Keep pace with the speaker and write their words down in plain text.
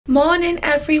Morning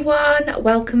everyone,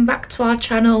 welcome back to our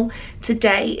channel.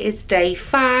 Today is day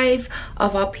 5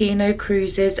 of our P&O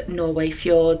Cruises Norway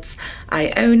Fjords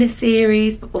IONA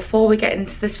series, but before we get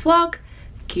into this vlog,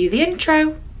 cue the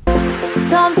intro.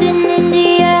 Something in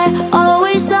the air,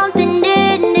 always something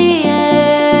in the air.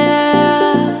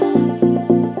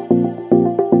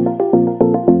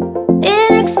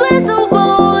 Inexplicable,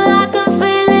 I can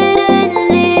feel it in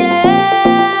the air.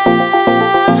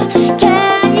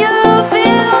 Can you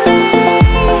feel me?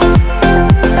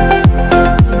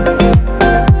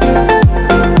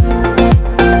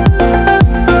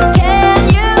 Can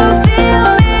you feel me? Can you feel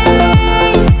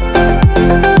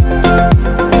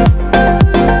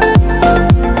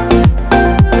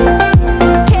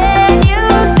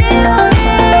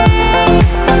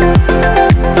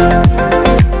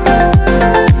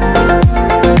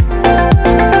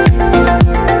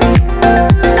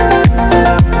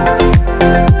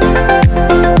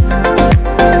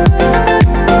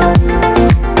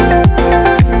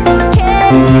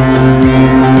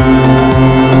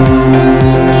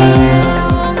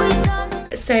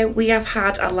me? So we have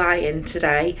had a lie-in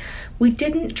today. We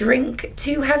didn't drink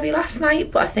too heavy last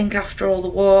night, but I think after all the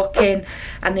walking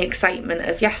and the excitement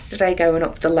of yesterday going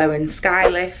up the Lowen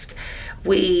skylift,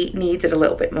 we needed a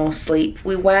little bit more sleep.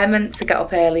 We were meant to get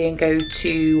up early and go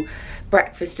to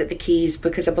breakfast at the quays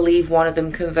because I believe one of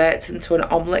them converts into an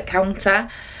omelette counter,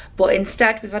 but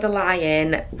instead we've had a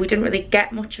lie-in. We didn't really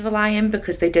get much of a lie-in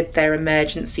because they did their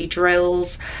emergency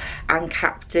drills and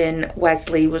Captain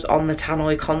Wesley was on the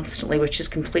tannoy constantly, which is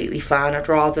completely fine. I'd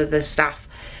rather the staff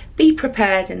be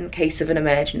prepared in case of an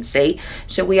emergency.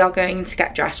 So we are going to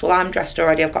get dressed. Well, I'm dressed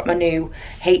already. I've got my new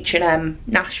H&M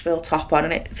Nashville top on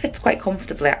and it fits quite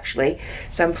comfortably actually,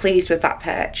 so I'm pleased with that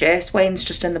purchase. Wayne's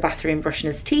just in the bathroom brushing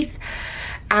his teeth,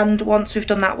 and once we've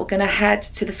done that we're going to head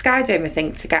to the Sky Dome, I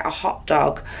think, to get a hot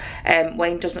dog.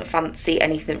 Wayne doesn't fancy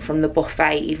anything from the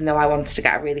buffet, even though I wanted to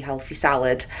get a really healthy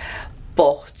salad.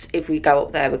 But if we go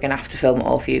up there, we're going to have to film it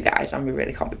all for you guys and we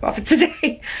really can't be bothered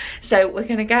today. So we're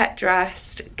going to get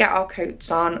dressed, get our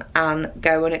coats on and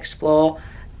go and explore.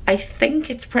 I think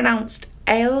it's pronounced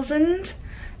ALESUND.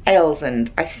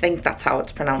 ALESUND, I think that's how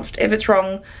it's pronounced. If it's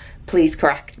wrong, please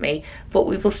correct me. But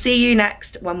we will see you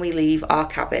next when we leave our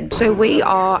cabin. So we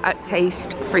are at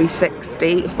Taste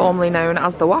 360, formerly known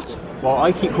as the what? Well,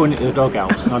 I keep calling it the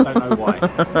Doghouse and I don't know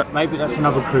why. Maybe that's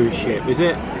another cruise ship, is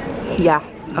it? Yeah.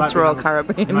 That's Royal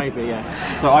Caribbean. Maybe,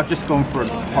 yeah. So I've just gone for a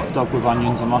hot dog with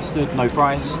onions and mustard, no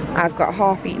fries. I've got a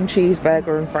half-eaten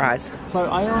cheeseburger and fries. So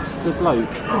I asked the bloke,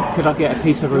 could I get a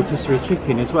piece of rotisserie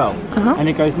chicken as well? And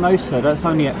he goes, no sir, that's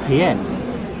only at PM.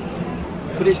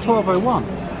 But it's 12:01,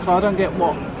 so I don't get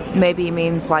what... Maybe he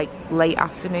means like late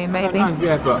afternoon, maybe? I don't know,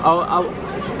 yeah, but I'll,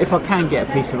 if I can get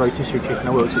a piece of rotisserie chicken, I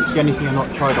will. So it's the only thing I've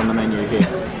not tried on the menu here.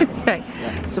 Okay,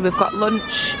 yeah. So we've got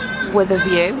lunch with a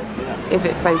view. If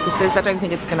it focuses, I don't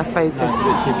think it's going to focus. It's a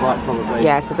bit too bright, probably.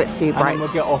 Yeah, it's a bit too bright. And then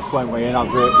we'll get off, won't we? And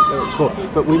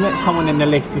but we met someone in the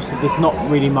lift who said there's not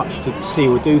really much to see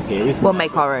or do here, is there? We'll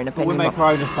make our own opinion. We'll make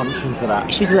our own assumptions of that.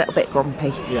 She was a little bit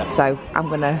grumpy, yeah. So I'm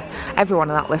gonna. Everyone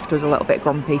in that lift was a little bit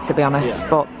grumpy, to be honest. Yeah.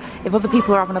 But if other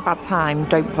people are having a bad time,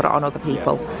 don't put it on other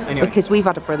people. Yeah. Anyway. Because we've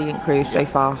had a brilliant cruise so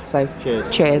far. So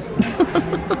cheers.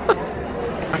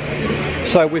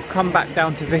 So we've come back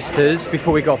down to Vistas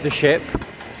before we got off the ship,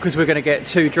 because we're going to get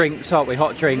 2 drinks, aren't we,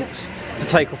 hot drinks, to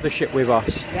take off the ship with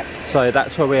us. Yep. So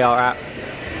that's where we are at,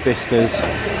 Vistas.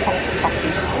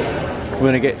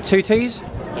 We're going to get 2 teas?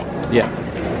 Yes. Yeah.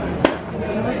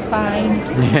 That's fine.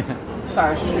 Yeah.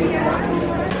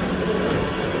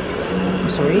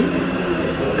 Sorry.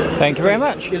 Thank you very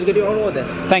much. You'll get your own order.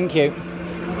 Thank you.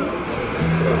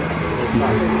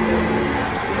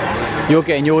 You're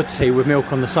getting your tea with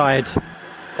milk on the side.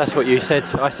 That's what you said.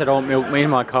 I said I want milk in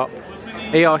my cup.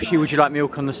 He asked you, would you like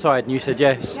milk on the side? And you said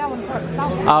yes. Yeah, I want to put it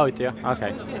myself. Oh dear,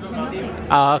 okay.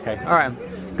 Oh, okay,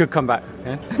 alright. Good comeback.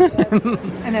 Yeah? And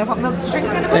then I've got milk to drink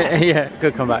in a bit. Yeah,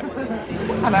 good comeback.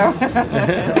 I know.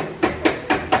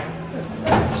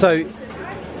 So,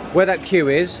 where that queue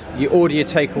is, you order your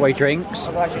takeaway drinks.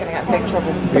 Otherwise you're going to get in big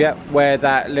trouble. Yep, where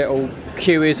that little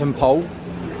queue is and pole.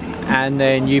 And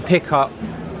then you pick up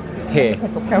here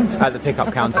at the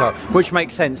pickup counter, which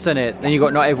makes sense, doesn't it? Then you've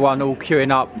got not everyone all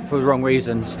queuing up for the wrong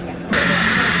reasons.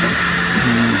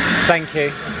 Thank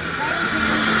you.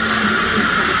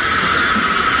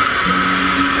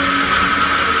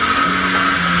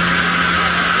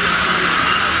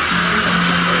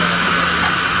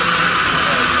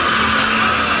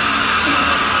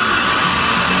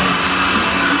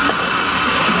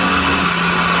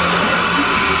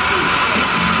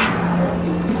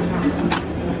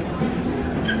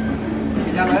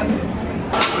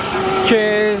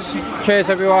 Cheers. Cheers. Cheers,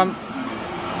 everyone.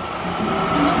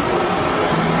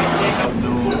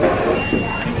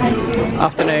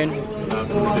 Afternoon.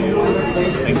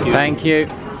 Thank you.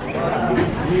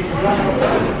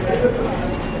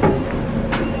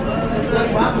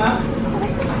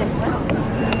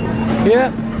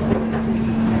 Yeah.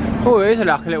 Oh, it is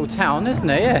like a little town, isn't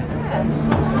it?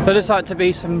 Yeah. There looks like to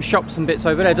be some shops and bits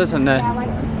over there, doesn't there?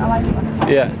 I like it.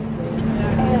 Yeah.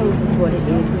 What it is,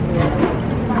 isn't it?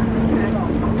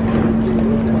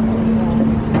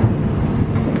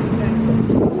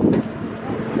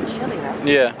 Chilly though.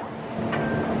 Yeah.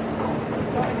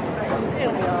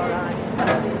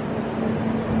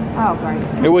 Oh, great.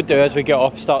 It would do as we get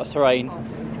off, starts to rain.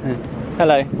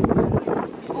 Hello.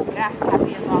 Oh, yeah,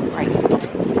 heavy as well. Great. Of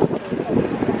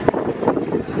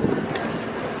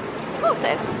course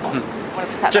it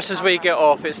is. Just as we get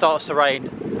off, it starts to rain.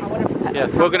 I want to protect Yeah,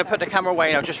 we're going to put the camera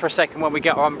away now just for a second when we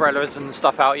get our umbrellas and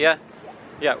stuff out, yeah?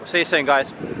 Yeah, we'll see you soon,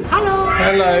 guys. Hello.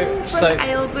 Hello. From So,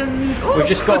 ALESUND. we've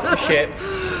just got off the ship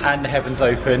and the heavens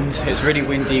opened. It's really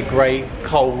windy, grey,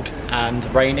 cold and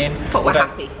raining. But we're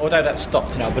happy. Although that's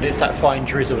stopped now, but it's that fine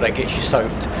drizzle that gets you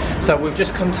soaked. So we've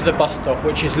just come to the bus stop,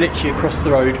 which is literally across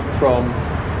the road from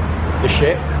the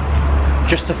ship,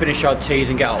 just to finish our teas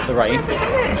and get out of the rain.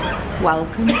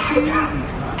 Welcome to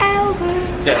ALESUND.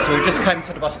 Yeah, so we just came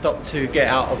to the bus stop to get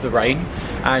out of the rain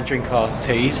and drink our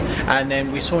teas, and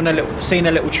then we seen a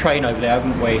little train over there,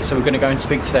 haven't we? So we're going to go and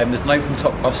speak to them. There's an open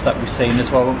top bus that we've seen as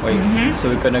well, haven't we? So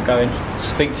we're going to go and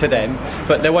speak to them,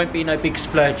 but there won't be no big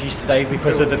splurges today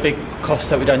because of the big cost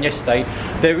that we done yesterday.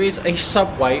 There is a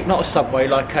subway, not a subway,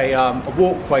 like a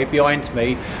walkway behind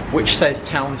me which says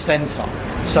town centre,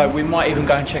 so we might even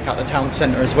go and check out the town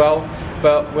centre as well,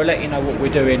 but we'll let you know what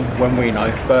we're doing when we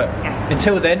know. But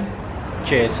until then,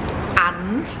 cheers.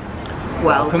 And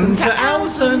welcome to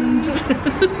ALESUND.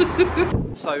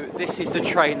 So this is the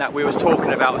train that we was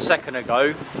talking about a second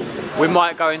ago. We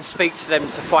might go and speak to them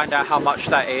to find out how much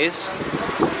that is.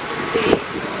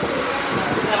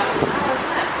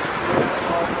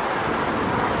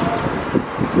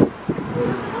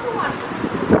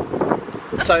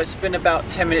 So it's been about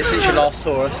 10 minutes since you last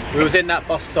saw us. We was in that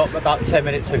bus stop about 10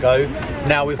 minutes ago.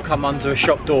 Now we've come under a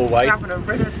shop doorway. We're having a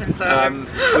Riverton time.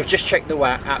 We've just checked the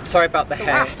app. Sorry about the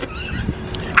hair.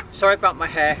 Sorry about my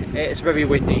hair. It's very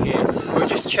windy here. We've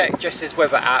just checked Jess's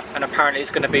weather app, and apparently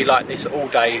it's going to be like this all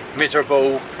day.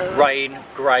 Miserable, rain,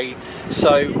 grey.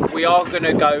 So we are going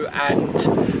to go and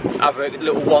have a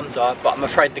little wander, but I'm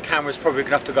afraid the camera's probably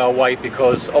going to have to go away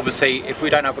because obviously if we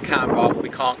don't have a camera we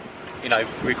can't, you know,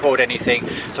 record anything,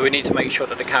 so we need to make sure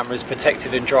that the camera is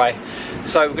protected and dry.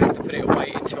 So we're going to have to put it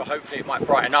away until hopefully it might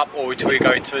brighten up, or until we go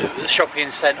into a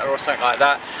shopping centre or something like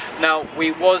that. Now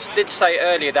we did say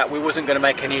earlier that we wasn't going to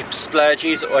make any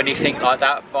splurges or anything like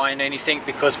that, buying anything,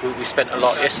 because we spent a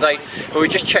lot yesterday, but we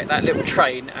just checked that little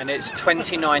train and it's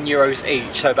 29 euros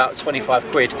each, so about 25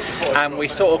 quid, and we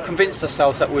sort of convinced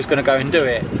ourselves that we was going to go and do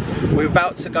it. We were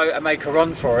about to go and make a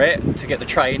run for it to get the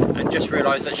train, and just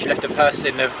realised that she left her purse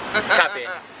in the cabin.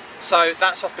 So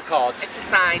that's off the cards. It's a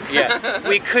sign. Yeah,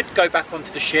 we could go back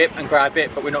onto the ship and grab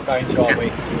it, but we're not going to, are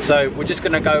we? So we're just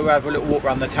going to go have a little walk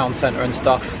around the town centre and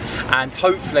stuff, and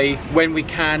hopefully when we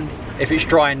can, if it's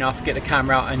dry enough, get the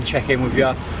camera out and check in with you,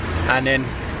 and then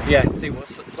yeah, see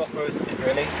what's there, isn't it,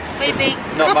 really? Maybe.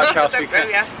 Not much else we can.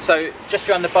 Yeah. So just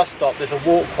behind the bus stop there's a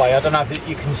walkway, I don't know if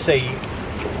you can see,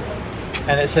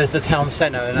 and it says the town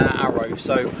centre and an arrow,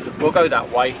 so we'll go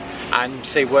that way and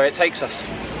see where it takes us.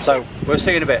 So we'll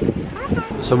see you in a bit.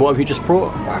 So what have you just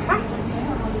brought? Got a hat.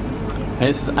 And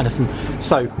it's ALESUND.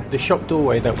 So the shop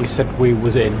doorway that we said we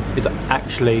was in is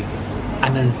actually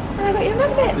And I got your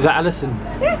magnet. Is that ALESUND?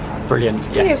 Yeah.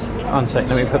 Brilliant. Yes. One sec,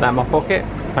 let me put that in my pocket.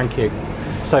 Thank you.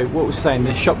 So what we're saying,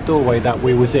 the shop doorway that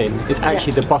we was in is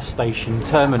actually the bus station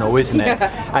terminal, isn't it?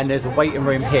 Yeah. And there's a waiting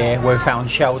room here where we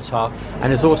found shelter,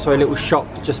 and there's also a little shop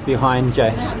just behind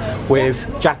Jess with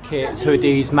jackets,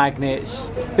 hoodies, magnets,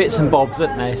 bits and bobs,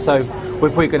 isn't there? So we're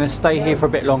probably going to stay here for a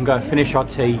bit longer, finish our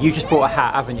tea. You just bought a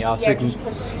hat, haven't you? So Yeah, we can, just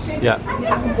 'cause yeah.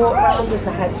 I can walk around with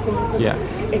my head screwed. Yeah.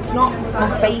 It's not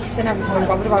my face and everything I'm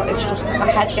bothered about, it's just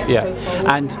my head gets Yeah, so cold.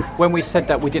 and when we said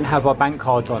that we didn't have our bank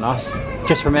cards on us,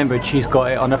 just remembered she's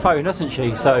got it on her phone, doesn't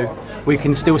she? So we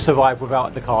can still survive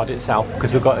without the card itself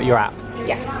because we've got your app.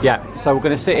 Yes. Yeah, so we're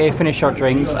going to sit here, finish our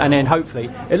drinks, and then hopefully,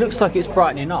 it looks like it's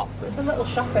brightening up. There's a little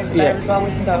shop over there as well we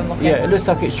can go and look at. Yeah, it looks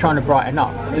like it's trying to brighten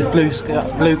up. There's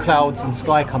blue clouds and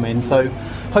sky coming, so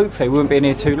hopefully we won't be in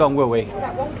here too long, will we? Is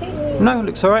that wonky? No, it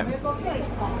looks alright.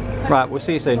 Right, we'll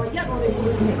see you soon.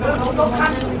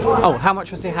 Oh, how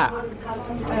much was the hat?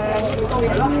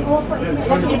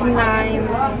 109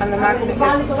 and the magnet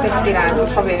was 59, so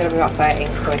it's probably going to be about 13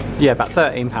 quid. Yeah, about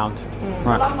 £13.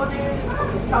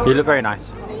 Right. You look very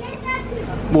nice.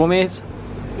 Warm ears?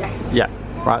 Yes. Yeah.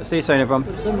 Right, see you soon everyone.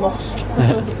 It's a must.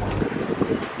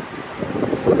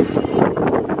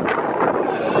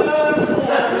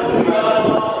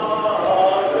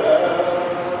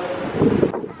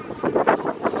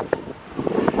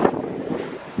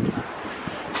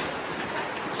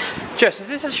 Jess, is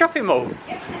this a shopping mall?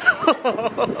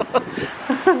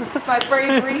 My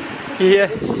bravery.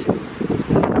 Yes.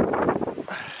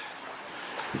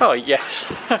 Oh yes.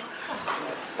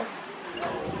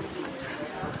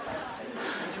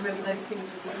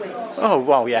 Oh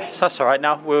well, yes, that's all right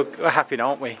now. We're happy now,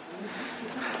 aren't we?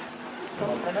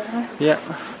 Yeah.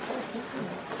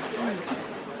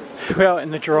 We're out in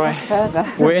the dry. Further.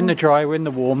 We're in the dry, we're in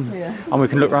the warm. Yeah. And we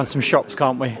can look around some shops,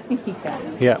 can't we?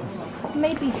 Yeah.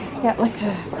 Maybe get like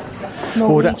a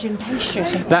Norwegian pastry or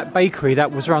something. That bakery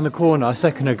that was around the corner a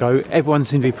second ago, everyone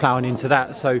seemed to be ploughing into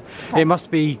that, so it must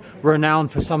be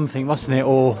renowned for something, mustn't it?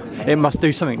 Or it must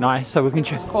do something nice, so we can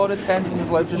check. Corner turns and there's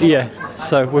loads of Yeah,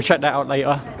 so we'll check that out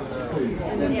later.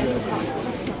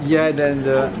 Yeah, then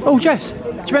the... Oh Jess, do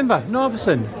you remember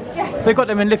Narveson? Yes. They got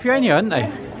them in Lithuania, haven't they?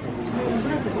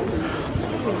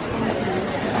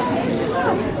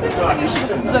 You should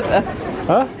have considered.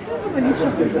 Huh?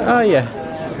 Oh yeah.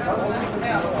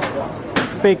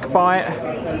 Big bite.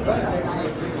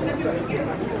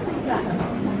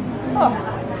 Oh.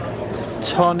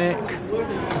 Tonic.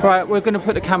 Right, we're going to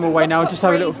put the camera away now and just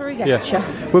have a little. Yeah.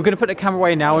 We're going to put the camera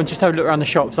away now and just have a look around the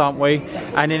shops, aren't we?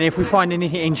 Yes. And then if we find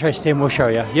anything interesting, we'll show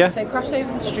you. Yeah. So cross over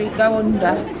the street, go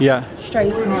under, Yeah.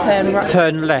 straight and turn right.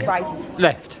 Turn left. Right.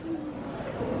 Left.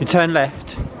 You turn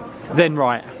left, then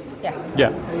right. Yes.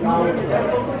 Yeah.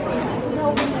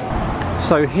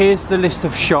 So here's the list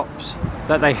of shops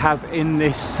that they have in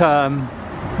this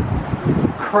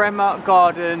Crema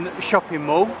Garden shopping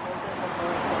mall.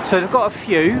 So they've got a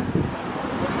few.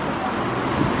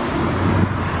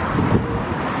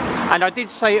 And I did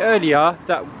say earlier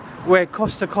that we're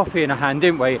Costa coffee in a hand,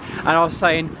 didn't we? And I was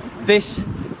saying this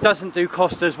doesn't do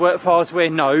Costa's as far as we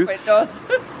know. But it does.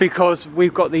 Because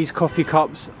we've got these coffee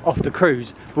cups off the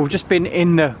cruise. We've just been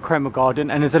in the Crema Garden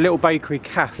and there's a little bakery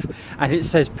cafe and it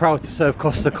says proud to serve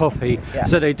Costa coffee. Yeah.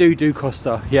 So they do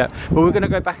Costa, yeah. But we're going to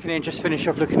go back in there and just finish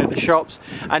off looking at the shops,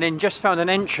 and then just found an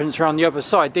entrance around the other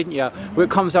side, didn't you? Where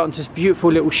it comes out into this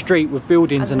beautiful little street with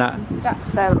buildings and that. Some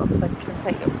steps there that looks like you can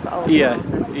take it up to old Yeah,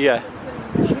 houses. yeah.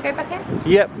 Should we go back in?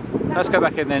 Yep, let's go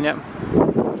back in then, yep.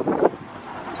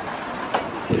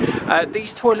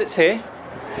 These toilets here,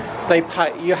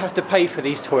 you have to pay for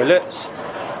these toilets.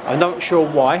 I'm not sure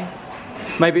why.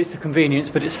 Maybe it's the convenience,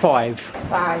 but it's £5.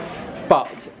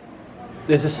 But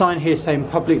there's a sign here saying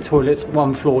public toilets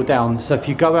 1 floor down. So if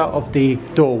you go out of the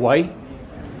doorway,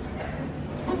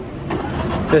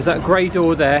 there's that grey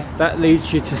door there, that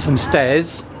leads you to some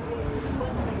stairs,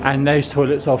 and those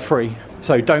toilets are free.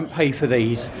 So don't pay for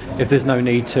these if there's no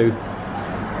need to.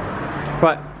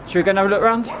 Right, should we go and have a look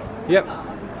around? Yep.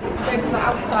 Go to the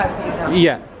outside for you now.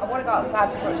 Yeah. I want to go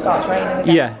outside before it starts raining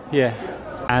again. Yeah, yeah.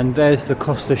 And there's the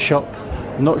Costa shop.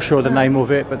 I'm not sure the name of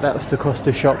it, but that's the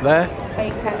Costa shop there.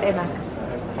 Baker Inner.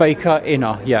 Baker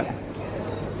Inner, yeah.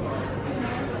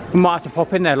 We might have to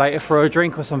pop in there later for a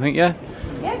drink or something, yeah?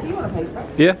 Yeah, if you want to pay for it.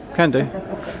 Yeah, can do.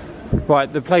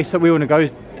 Right, the place that we want to go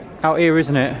is out here,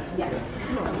 isn't it? Yeah.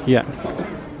 Yeah.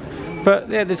 But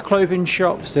yeah, there's clothing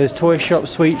shops, there's toy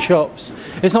shops, sweet shops.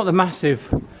 It's not the massive,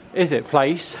 is it,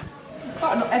 place?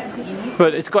 Got everything you need.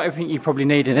 But it's got everything you probably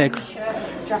need in it.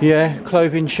 Shirts, dresses. Yeah,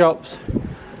 clothing shops.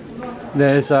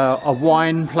 There's a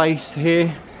wine place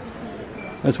here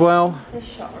as well. This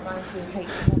shop reminds me of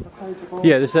H&M, the clothes are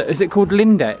gorgeous. Yeah, is it called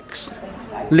Lindex?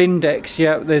 Lindex,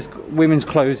 yeah, there's women's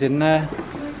clothes in there.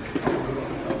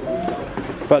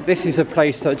 But this is a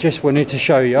place that I just wanted to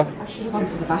show you. I should have gone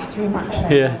to the bathroom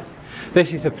actually. Yeah,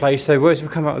 this is a place, so as we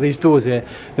come out of these doors here,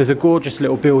 there's a gorgeous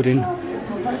little building.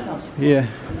 Yeah,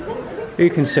 you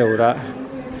can see all that.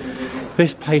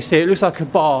 This place here, it looks like a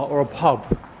bar or a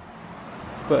pub.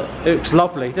 But it looks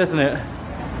lovely, doesn't it?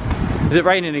 Is it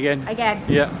raining again? Again.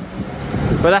 Yeah.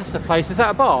 But that's the place. Is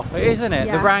that a bar? It is, isn't it?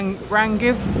 Yeah. The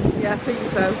Rangiv? Yeah, I think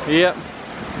so. Yep.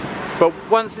 But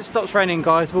once it stops raining,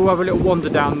 guys, we'll have a little wander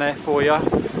down there for you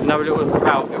and have a little look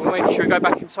about. Should we go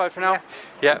back inside for now?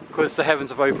 Yeah, because the heavens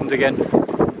have opened again.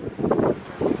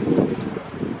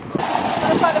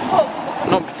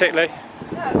 Not particularly.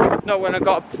 No. Not when I've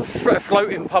got a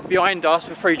floating pub behind us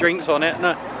with 3 drinks on it,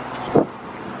 no.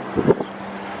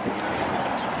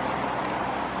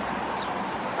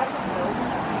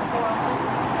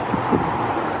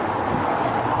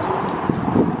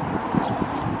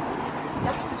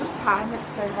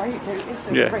 route is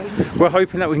so Yeah, we're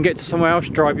hoping that we can get to somewhere else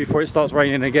dry before it starts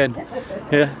raining again.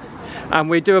 Yeah, and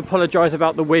we do apologise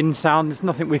about the wind sound. There's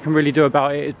nothing we can really do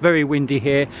about it. It's very windy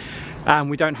here, and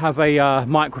we don't have a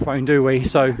microphone, do we?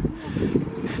 So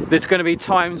there's going to be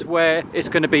times where it's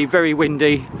going to be very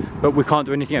windy, but we can't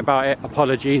do anything about it.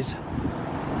 Apologies.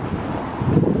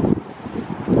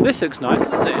 This looks nice,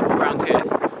 doesn't it, around here?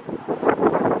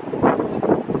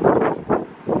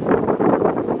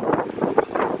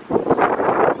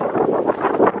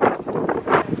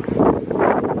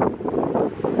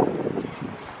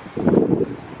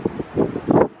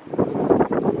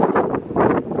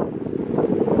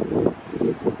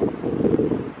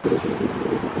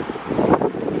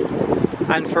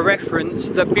 And for reference,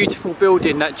 the beautiful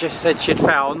building that Jess said she'd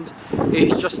found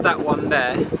is just that one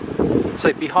there.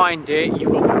 So behind it,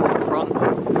 you've got the waterfront.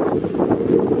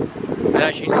 And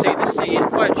as you can see, the sea is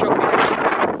quite choppy.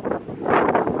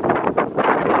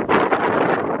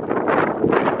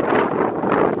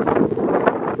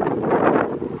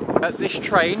 This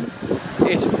train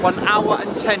is 1 hour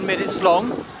and 10 minutes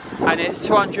long, and it's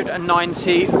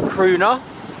 290 kroner,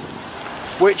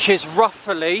 which is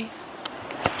roughly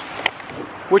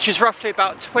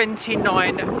about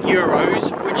 29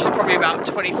 euros, which is probably about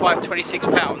 25, 26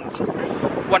 pounds.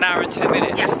 1 hour and 10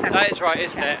 minutes. Yes, that is right,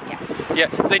 isn't it? Yeah. Yeah,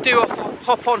 they do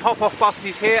hop on, hop off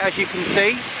buses here, as you can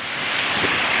see.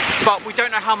 But we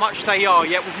don't know how much they are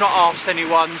yet. We've not asked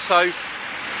anyone, so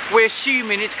we're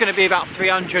assuming it's going to be about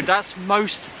 300. That's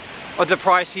most of the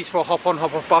prices for a hop on,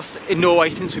 hop off bus in Norway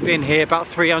since we've been here, about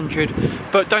 300.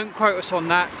 But don't quote us on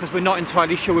that because we're not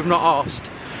entirely sure. We've not asked.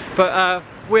 But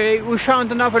we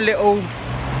found another little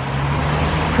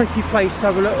pretty place to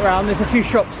have a look around. There's a few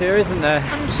shops here, isn't there?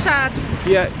 I'm sad.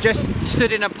 Yeah, just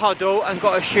stood in a puddle and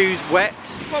got her shoes wet.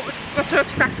 What to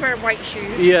expect wearing white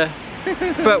shoes? Yeah.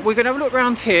 But we're going to have a look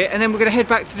around here, and then we're going to head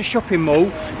back to the shopping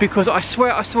mall because I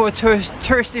swear I saw a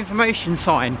tourist information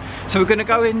sign. So we're going to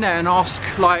go in there and ask,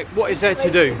 like, what is there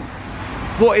to do?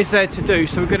 What is there to do?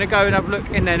 So we're going to go and have a look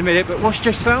in there in a minute. But what's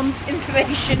just found?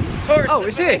 Information. Tourist. Oh,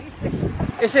 is it?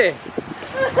 Is it?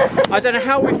 I don't know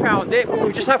how we found it, but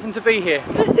we just happened to be here.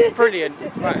 Brilliant.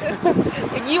 Right.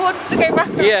 And you want to go back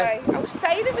that way? I was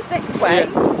saying it was this way.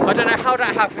 Yeah. I don't know how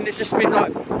that happened. It's just been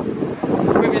like,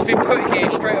 we've just been put here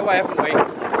straight away, haven't we?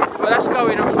 But let's go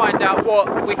in and find out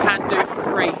what we can do for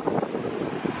free.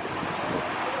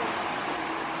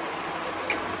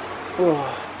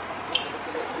 Oh.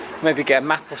 Maybe get a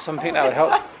map or something, that would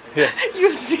help. Yeah. You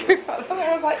want to go back that way?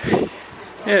 I was like...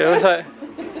 Yeah, it was like...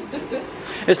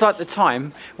 It's like the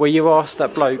time where you asked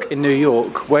that bloke in New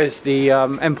York, where's the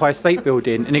Empire State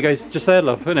Building? And he goes, just there,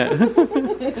 love, isn't it?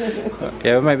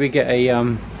 Yeah, well, maybe get a...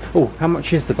 Oh, how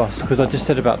much is the bus? Because I just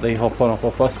said about the hop on, hop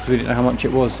off bus because we didn't know how much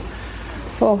it was.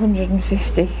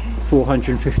 450.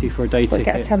 450 for a day ticket.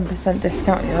 Get a 10%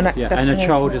 discount on your next destination. And a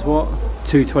child is what?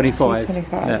 225.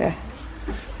 225, yeah.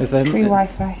 Free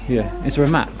Wi-Fi. Yeah. Is there a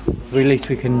map? Or at least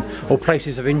we can, or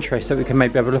places of interest that we can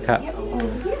maybe have a look at.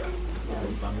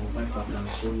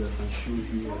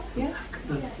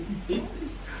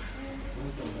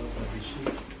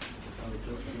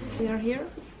 We are here.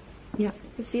 Yeah.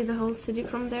 You see the whole city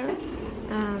from there,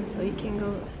 and so you can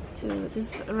go to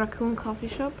this Raccoon coffee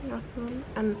shop, Raccoon,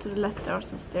 and to the left there are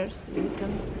some stairs that you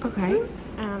can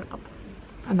and up.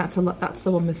 And that's a lot. That's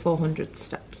the one with 400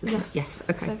 steps. Isn't it? Yes.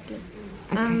 Okay. Exactly.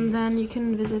 And then you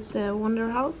can visit the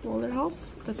Walder House.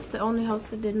 That's the only house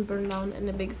that didn't burn down in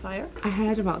a big fire. I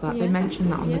heard about that. Yeah. They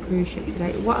mentioned that on the cruise ship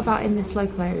today. What about in this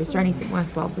local area? Is there anything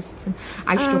worthwhile visiting?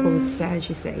 I struggle with stairs,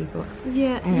 you see, but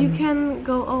yeah, you can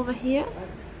go over here.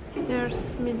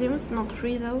 There's museums, not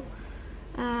free though.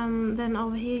 Then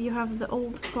over here you have the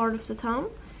old part of the town,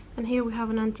 and here we have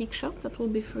an antique shop that will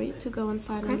be free to go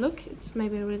inside and look. It's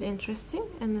maybe really interesting,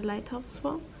 and the lighthouse as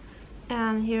well.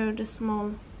 And here the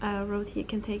small road here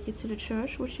can take you to the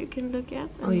church, which you can look at.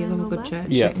 Oh, you love a good church.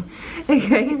 Yeah.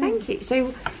 Okay, thank you.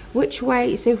 So, which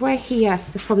way? So if we're here,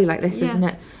 it's probably like this, isn't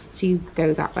it? So you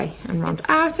go that way and round.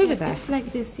 It's over there. It's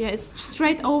like this, yeah. It's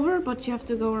straight over, but you have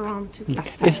to go around to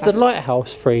get. Is the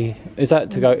lighthouse free? Is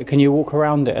that to go? Can you walk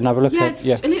around it and have a look at?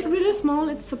 Yeah, it's really small.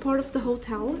 It's a part of the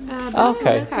hotel.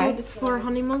 Okay. So it's for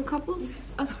honeymoon couples,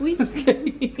 a suite.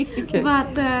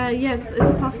 But yeah,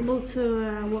 it's possible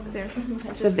to walk there.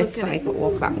 So this way, but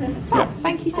walk back. Oh,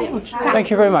 thank you so much. Thank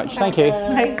you very much. Thank you.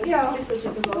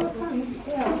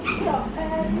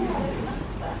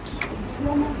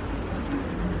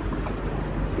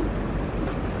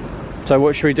 So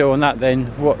what should we do on that then?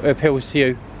 What appeals to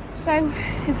you? So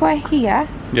if we're here,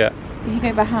 Yeah. if you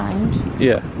go behind,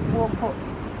 Yeah. walk up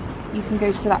you can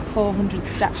go to that 400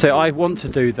 steps. So I want to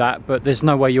do that, but there's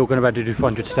no way you're going to be able to do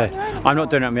 400 stairs. I'm not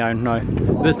doing it on my own, no.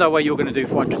 There's no way you're going to do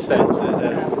 400 stairs, is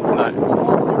there?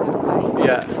 No.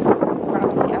 Yeah.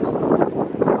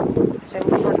 So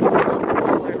we're trying to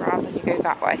go around and you go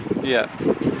that way. Yeah.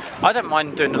 I don't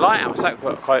mind doing the lighthouse, that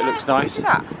quite looks nice.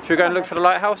 Should we go and look for the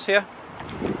lighthouse here?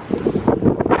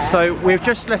 So we've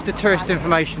just left the Tourist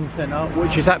Information Centre,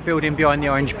 which is that building behind the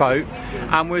orange boat,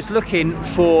 and we was looking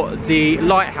for the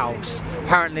lighthouse.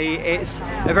 Apparently it's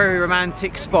a very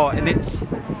romantic spot and it's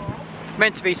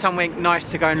meant to be something nice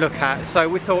to go and look at. So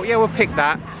we thought, yeah, we'll pick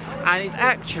that, and it's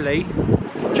actually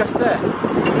just there.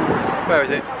 Where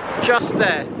is it? Just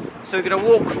there. So we're going to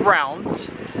walk round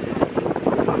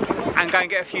and go and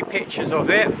get a few pictures of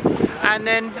it, and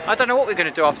then I don't know what we're going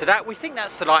to do after that. We think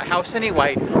that's the lighthouse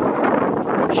anyway.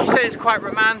 She said it's quite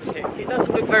romantic. It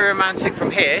doesn't look very romantic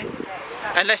from here,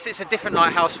 unless it's a different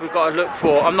lighthouse we've got to look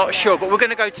for. I'm not sure, but we're going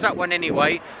to go to that one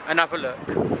anyway and have a look.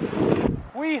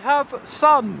 We have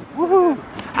sun, woohoo!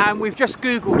 And we've just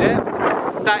googled it.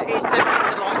 That is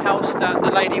definitely the lighthouse that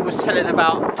the lady was telling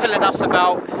us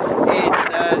about in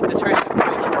the tourist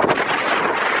information. So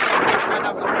we're going to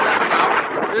have a look at that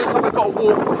now. It looks like we've got to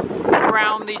walk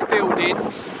around these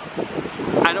buildings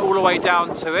and all the way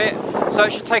down to it, so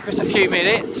it should take us a few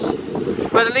minutes,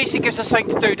 but at least it gives us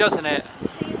something to do, doesn't it?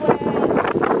 See where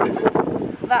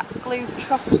that blue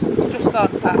truck's just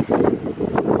gone past?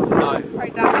 No.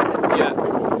 Right down there.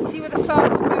 Yeah. See where the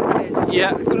farm's boat is?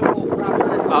 Yeah. We've got to walk around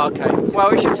it. Oh, okay. Well,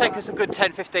 it should take us a good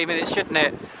 10-15 minutes, shouldn't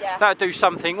it? Yeah. That'd do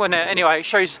something, wouldn't it? Anyway, it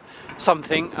shows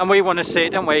something and we want to see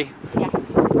it, don't we?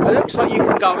 Yes. It looks like you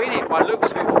can go in it by the looks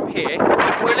of it from here.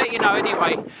 We'll let you know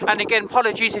anyway. And again,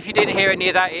 apologies if you didn't hear any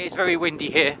of that. It is very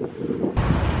windy here.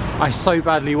 I so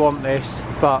badly want this,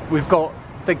 but we've got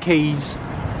the keys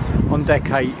on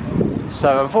deck 8.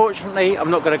 So unfortunately,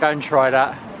 I'm not going to go and try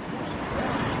that.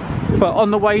 But on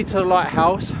the way to the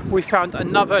lighthouse, we found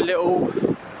another little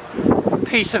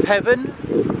piece of heaven.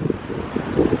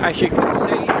 As you can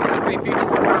see, it's very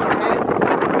beautiful around here.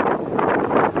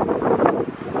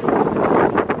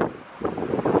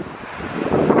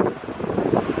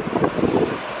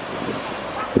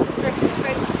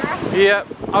 Yeah,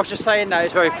 I was just saying that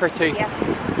it's very pretty. Yeah.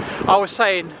 I was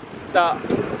saying that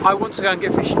I want to go and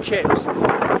get fish and chips.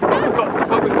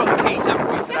 But we've got the keys,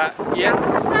 haven't we, for that? Yeah.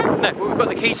 No, but we've got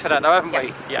the keys for that though, haven't we?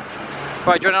 Yes. Yeah.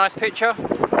 Right, do you want a nice picture?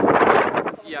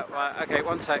 Yeah, right, okay,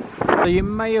 one sec. So you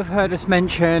may have heard us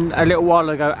mention a little while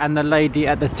ago, and the lady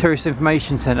at the Tourist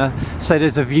Information Centre said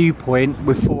there's a viewpoint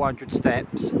with 400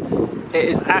 steps. It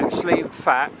is actually, in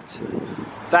fact,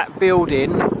 that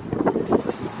building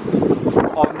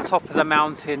on the top of the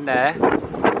mountain there.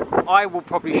 I will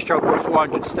probably struggle with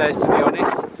 400 stairs, to be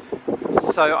honest.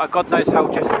 So God knows how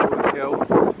Jessica would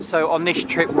feel. So on this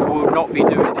trip we will not be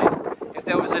doing it. If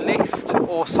there was a lift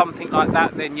or something like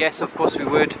that, then yes, of course we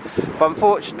would. But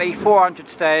unfortunately, 400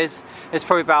 stairs is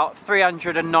probably about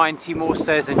 390 more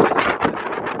stairs than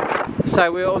Jessica.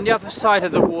 So we're on the other side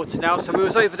of the water now. So we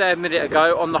was over there a minute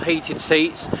ago on the heated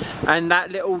seats, and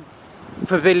that little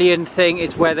pavilion thing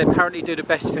is where they apparently do the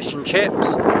best fish and chips.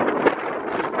 So we've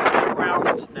walked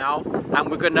around now, and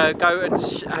we're going to go and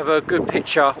have a good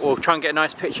picture, or try and get a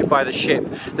nice picture by the ship.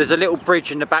 There's a little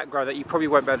bridge in the background that you probably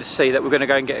won't be able to see, that we're going to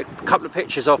go and get a couple of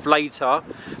pictures of later.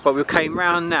 But we came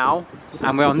round now,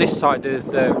 and we're on this side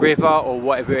of the river, or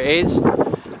whatever it is,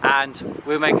 and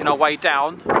we're making our way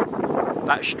down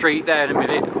that street there in a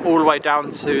minute, all the way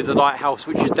down to the lighthouse,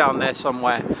 which is down there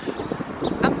somewhere.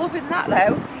 I'm loving that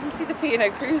though. You can see the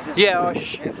P&O cruises. Yeah,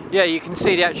 yeah, you can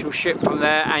see the actual ship from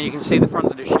there, and you can see the front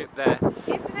of the ship there.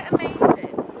 Isn't it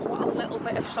amazing what a little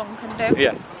bit of sun can do?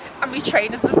 Yeah. And we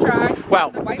trainers have tried.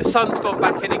 Well, the sun's gone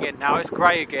back in again now. It's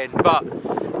grey again, but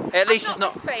at least it's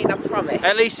not. Vain, I promise.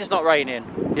 At least it's not raining.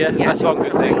 Yeah, that's one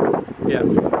good thing. Yeah.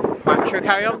 Right, should we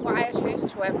carry on? Why I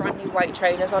chose to wear brand new white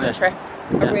trainers on Yeah. a trip.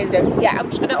 I really do. Yeah, I'm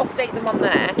just going to update them on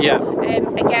there. Yeah.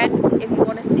 Again, if you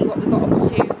want to see what we got up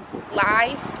to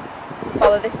live,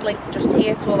 follow this link just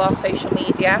here to all our social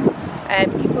media.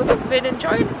 People have been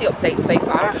enjoying the update so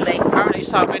far, haven't they? Apparently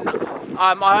so. I mean,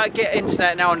 I get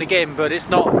internet now and again, but it's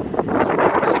not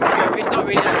secure. It's not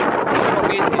really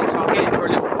strong, is it? So I'll get it for a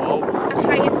little while. And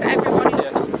hi to everyone who's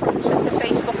come from Twitter,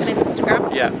 Facebook and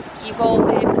Instagram. Yeah. You've all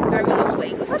been very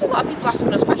lovely. We've had a lot of people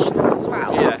asking us questions as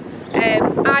well. Yeah.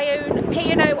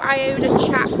 P&O IONA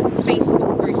chat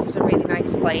Facebook group is a really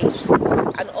nice place.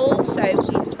 And also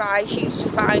we advise you to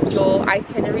find your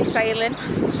itinerary sailing.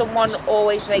 Someone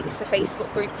always makes a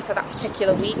Facebook group for that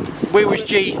particular week. We was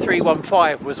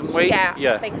G315, wasn't we? Yeah,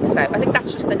 I think so. I think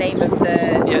that's just the name of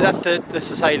the... Yeah, that's the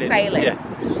sailing. Yeah.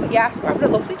 But yeah, we're having a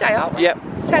lovely day, aren't we? Yep.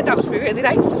 It's turned out to be really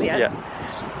nice in the end.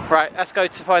 Yeah. Right, let's go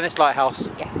to find this lighthouse.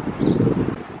 Yes.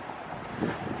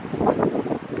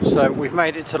 So we've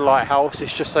made it to the lighthouse,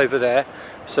 it's just over there.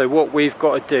 So what we've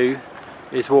got to do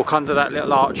is walk under that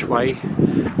little archway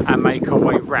and make our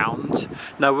way round.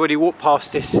 Now we already walked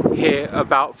past this here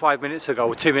about 5 minutes ago,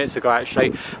 or 2 minutes ago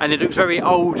actually, and it looks very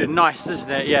old and nice,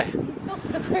 doesn't it? Yeah. You can still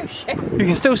see the cruise ship. You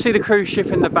can still see the cruise ship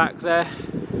in the back there.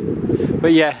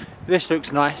 But yeah, this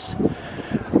looks nice.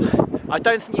 I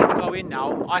don't think you can go in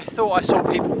now. I thought I saw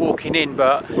people walking in,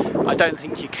 but I don't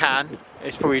think you can.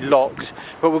 It's probably locked.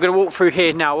 But we're going to walk through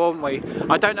here now, aren't we?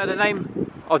 I don't know the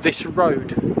name of this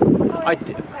road.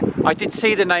 I did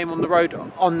see the name on the road,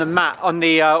 on the map, on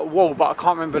the wall, but I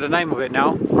can't remember the name of it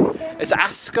now. It's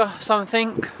Aska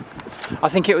something. I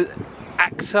think it was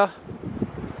AXA.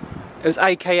 It was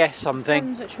AKS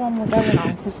something. Depends which one we're going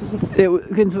on, because there's a... It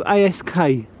was ASK.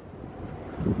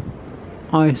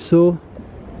 I saw.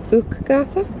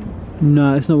 Garter?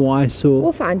 No, it's not what I saw.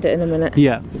 We'll find it in a minute.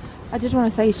 Yeah. I did want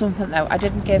to say something though. I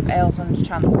didn't give ALESUND a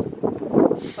chance. I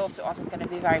thought it wasn't going to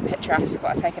be very picturesque,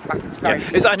 but I take it back. It's very Yeah.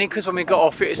 It's only because when we got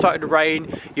off it started to rain,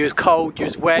 you was cold, you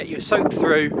was wet, you was soaked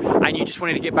through, and you just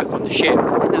wanted to get back on the ship.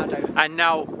 And now I don't. And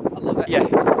now, I love it. yeah.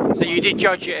 So you did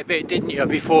judge it a bit, didn't you,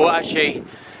 before actually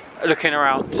looking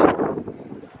around.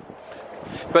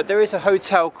 But there is a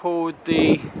hotel called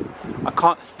the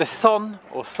Thon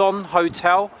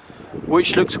Hotel,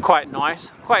 which looks quite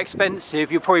nice, quite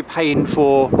expensive. You're probably paying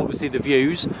for obviously the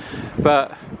views,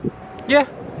 but yeah,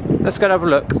 let's go and have a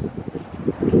look.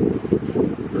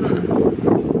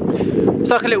 It's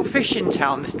like a little fishing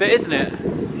town, this bit, isn't it?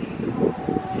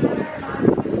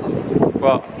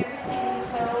 What? Have you ever seen the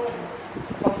film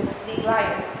of the Sea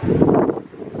Lion?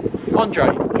 Andre?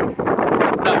 Yeah.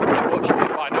 No, I've never watched it,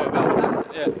 but I know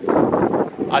about it. Yeah.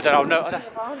 I don't know.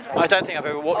 I don't think I've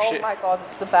ever watched it. Oh my god,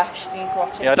 it's the best. You need to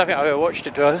watch it. Yeah, I don't think I've ever watched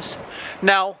it, to be honest.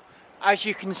 Now, as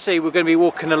you can see, we're going to be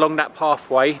walking along that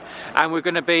pathway, and we're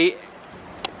going to be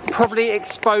probably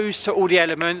exposed to all the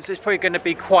elements. It's probably going to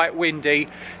be quite windy,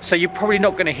 so you're probably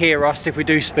not going to hear us if we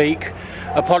do speak.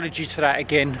 Apologies for that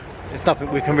again. There's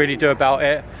nothing we can really do about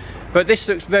it. But this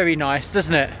looks very nice,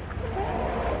 doesn't it?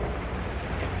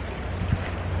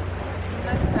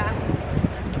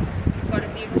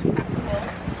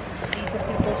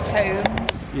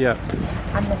 Homes, Yeah.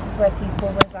 and this is where people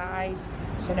reside,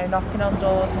 so no knocking on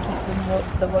doors and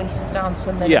keeping the voices down to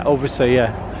a minimum. Yeah, obviously,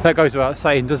 yeah. That goes without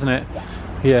saying, doesn't it?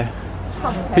 Yeah.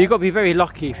 But you've got to be very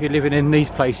lucky if you're living in these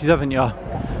places, haven't you? I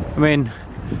mean,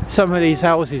 some of these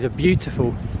houses are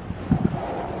beautiful.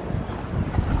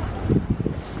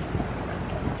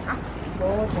 Absolutely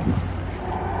gorgeous.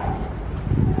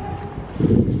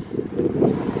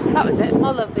 That was it,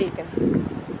 Muller Vegan.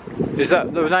 Is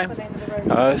that the name? The name of the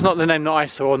road. It's not the name that I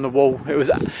saw on the wall. It was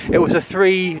a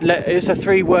three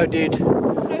worded.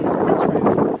 No, that's this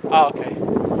road. Oh, okay.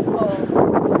 It's called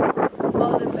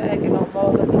Molenbergen or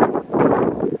Molenbergen.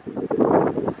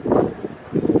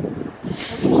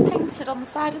 It's just painted on the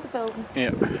side of the building.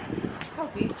 Yeah. How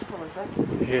beautiful is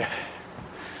this? Yeah.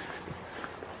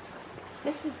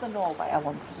 This is the Norway I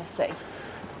wanted to see.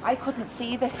 I couldn't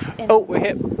see this in... Oh, we're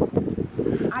here.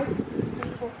 I couldn't see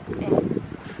this in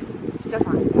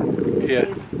Stavanger. Yeah.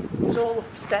 It was all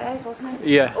upstairs, wasn't it?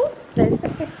 Yeah. Oh, there's the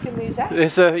Fisker Museum.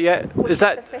 There's a, yeah, Which is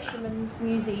that the Fisherman's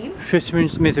Museum?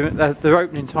 Fisherman's Museum? The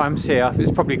opening times here,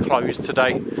 it's probably closed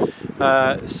today.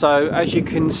 So as you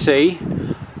can see,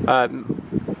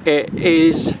 it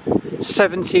is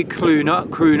 70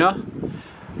 kroner.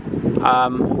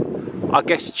 I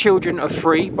guess children are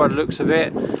free by the looks of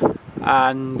it,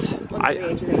 and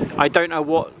I don't know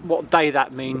what day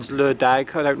that means,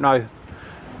 lørdag. I don't know.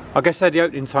 I guess the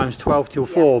opening time's 12 till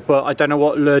 4, but I don't know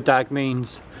what lørdag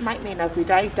means. Might mean every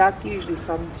day. Dag usually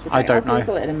stands for day. I don't I'll know.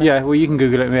 Google it in a minute. Yeah, well you can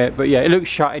Google it in a minute, but yeah, it looks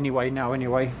shut anyway now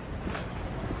anyway.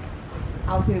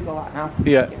 I'll Google that now.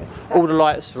 Yeah, Give us a sec. all the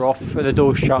lights are off and the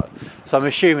door's shut, so I'm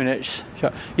assuming it's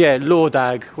shut. Yeah,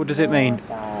 lørdag, what does it mean?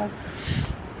 Dag.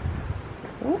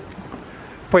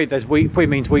 Probably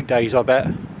means weekdays, I bet.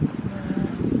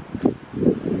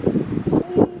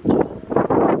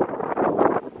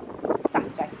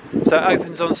 Saturday. So it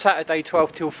opens on Saturday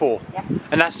 12 till 4? Yeah.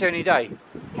 And that's the only day?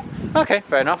 Yeah. Okay,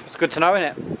 fair enough, it's good to know,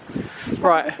 isn't it?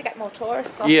 Right. To get more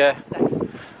tourists on Yeah.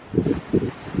 Saturday.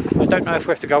 I don't know if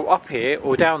we have to go up here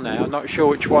or down there, I'm not sure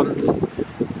which one.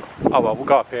 Oh well, we'll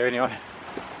go up here anyway.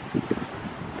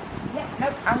 Yeah.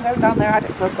 Nope, I'm going down there. I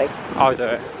don't feel safe. I'll do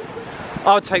it.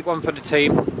 I'll take one for the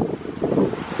team.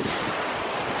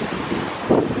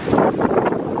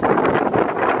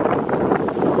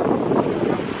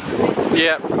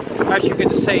 Yeah, as you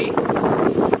can see,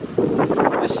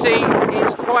 the sea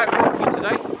is quite rocky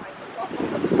today.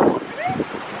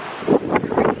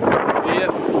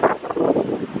 Yeah.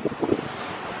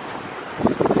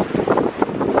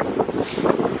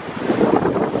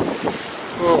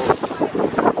 Oh.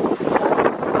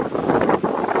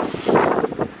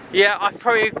 Yeah, I'm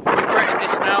probably regretting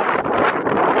this now.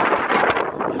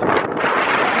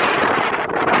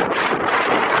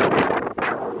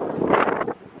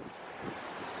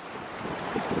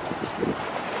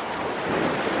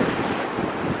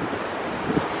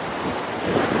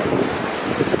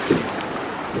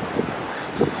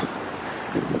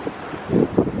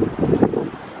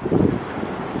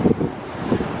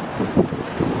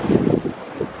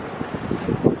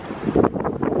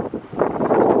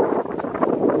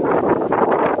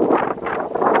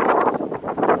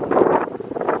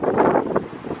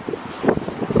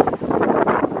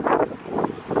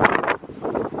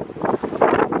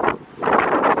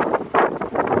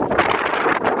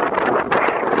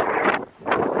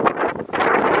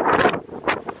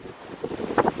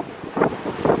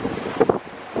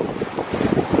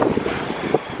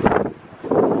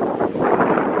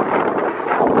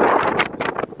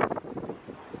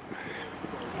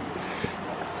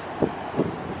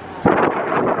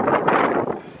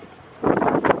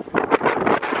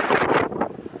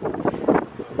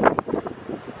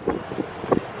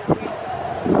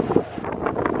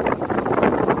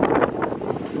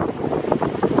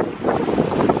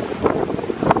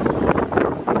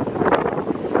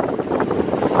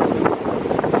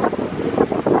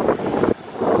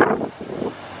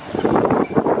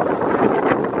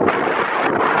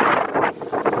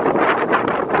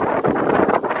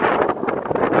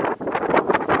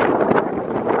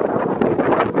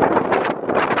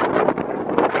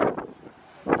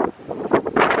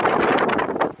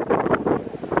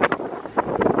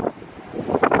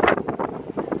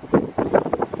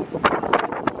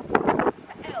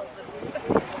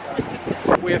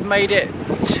 We have made it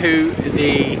to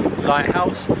the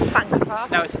lighthouse.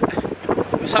 Now it's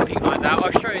something like that.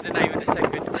 I'll show you the name in a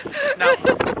second.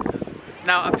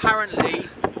 Now apparently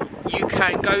you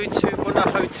can go to one of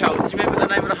the hotels. Do you remember the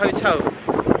name of the hotel?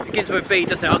 It begins with a B,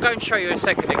 doesn't it? I'll go and show you in a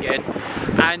second again.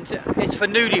 And it's for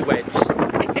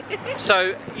newlyweds.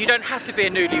 So you don't have to be a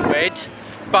newlywed,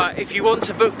 but if you want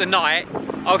to book the night,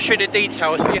 I'll show you the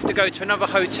details, but you have to go to another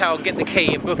hotel, get the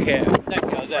key and book it. Don't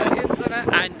go there.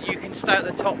 And you can stay at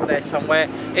the top there somewhere.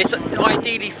 It's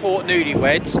ideally for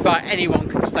newlyweds, but anyone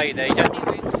can stay there. You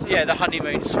don't, yeah, the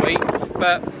honeymoon suite.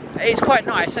 But it's quite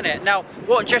nice, isn't it? Now,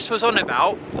 what Jess was on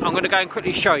about, I'm going to go and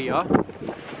quickly show you.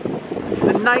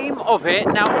 The name of it,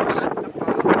 now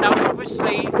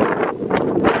obviously,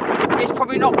 it's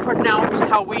probably not pronounced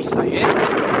how we say it.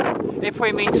 It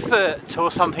probably means foot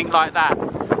or something like that.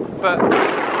 But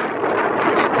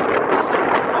it's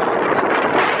sanctified.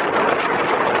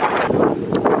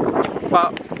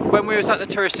 But when we was at the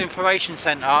Tourist Information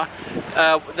Centre,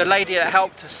 the lady that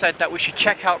helped us said that we should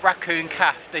check out Raccoon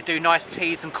Cafe. They do nice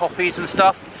teas and coffees and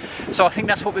stuff. So I think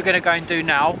that's what we're going to go and do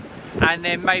now. And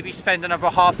then maybe spend another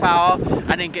half hour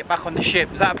and then get back on the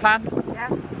ship. Is that a plan? Yeah.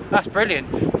 That's brilliant.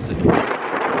 So,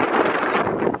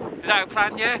 is that a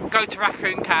plan, yeah? Go to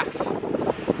Raccoon Cafe,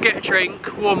 get a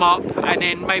drink, warm up, and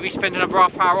then maybe spend another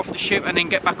half hour off the ship and then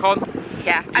get back on.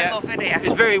 Yeah, I love it here.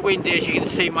 It's very windy, as you can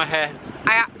see my hair.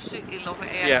 I absolutely love it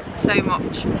here. Yeah. So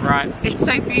much. Right. It's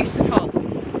so beautiful.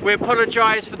 We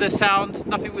apologise for the sound,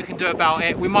 nothing we can do about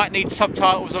it. We might need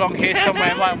subtitles along here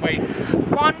somewhere, mightn't we?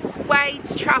 One way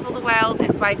to travel the world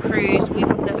is by cruise. We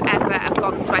wouldn't have ever have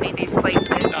gone to any of these places.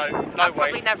 No I've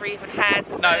way. probably never even heard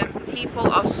of No. them. The people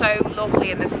are so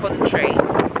lovely in this country.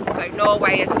 So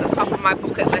Norway is at the top of my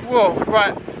bucket list. Whoa,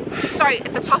 right. Sorry,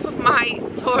 at the top of my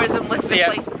tourism list of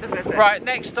places to visit. Right,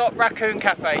 next stop, Raccoon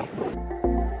Cafe.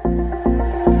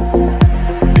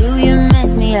 Do you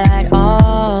miss me at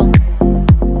all?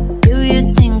 Do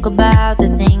you think about the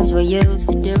things we used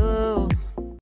to do?